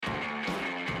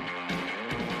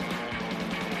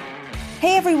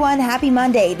Hey everyone, happy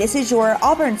Monday. This is your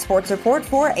Auburn Sports Report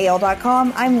for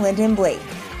AL.com. I'm Lyndon Blake.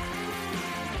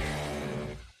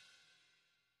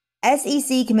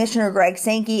 SEC Commissioner Greg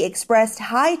Sankey expressed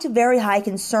high to very high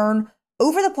concern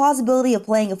over the possibility of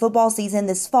playing a football season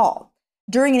this fall.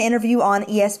 During an interview on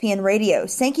ESPN Radio,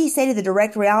 Sankey stated the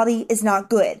direct reality is not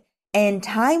good, and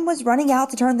time was running out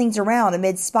to turn things around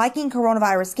amid spiking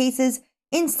coronavirus cases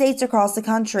in states across the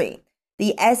country.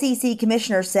 The SEC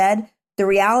Commissioner said, "The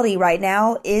reality right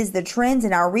now is the trends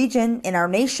in our region, in our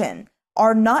nation,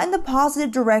 are not in the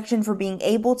positive direction for being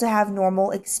able to have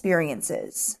normal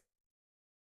experiences."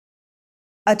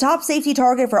 A top safety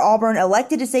target for Auburn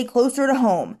elected to stay closer to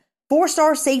home.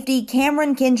 Four-star safety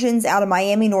Cameron Kinchins out of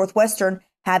Miami Northwestern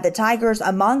had the Tigers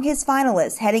among his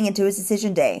finalists heading into his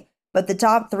decision day, but the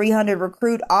top 300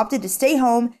 recruit opted to stay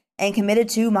home and committed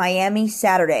to Miami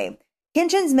Saturday.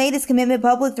 Kinchins made his commitment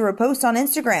public through a post on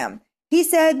Instagram. He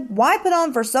said, "Why put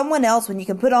on for someone else when you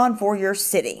can put on for your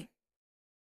city?"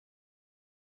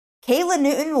 Kayla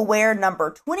Newton will wear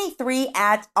number 23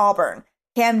 at Auburn.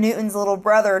 Cam Newton's little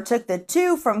brother took the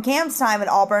 2 from Cam's time at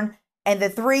Auburn and the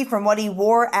 3 from what he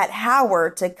wore at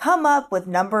Howard to come up with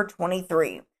number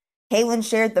 23. Kaylin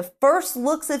shared the first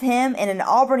looks of him in an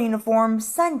Auburn uniform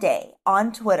Sunday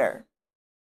on Twitter.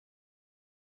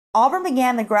 Auburn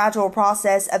began the gradual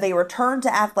process of a return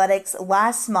to athletics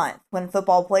last month when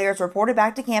football players reported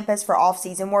back to campus for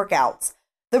off-season workouts.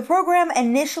 The program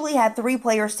initially had 3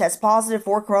 players test positive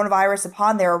for coronavirus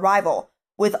upon their arrival,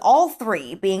 with all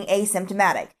 3 being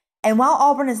asymptomatic. And while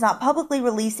Auburn has not publicly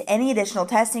released any additional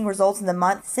testing results in the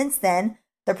month since then,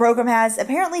 the program has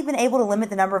apparently been able to limit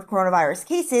the number of coronavirus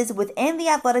cases within the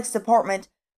athletics department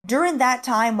during that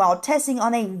time while testing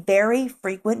on a very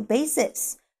frequent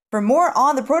basis. For more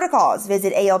on the protocols,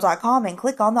 visit AL.com and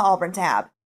click on the Auburn tab.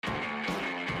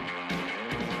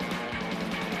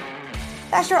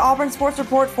 That's your Auburn Sports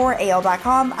Report for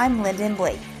AL.com. I'm Lyndon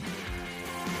Blake.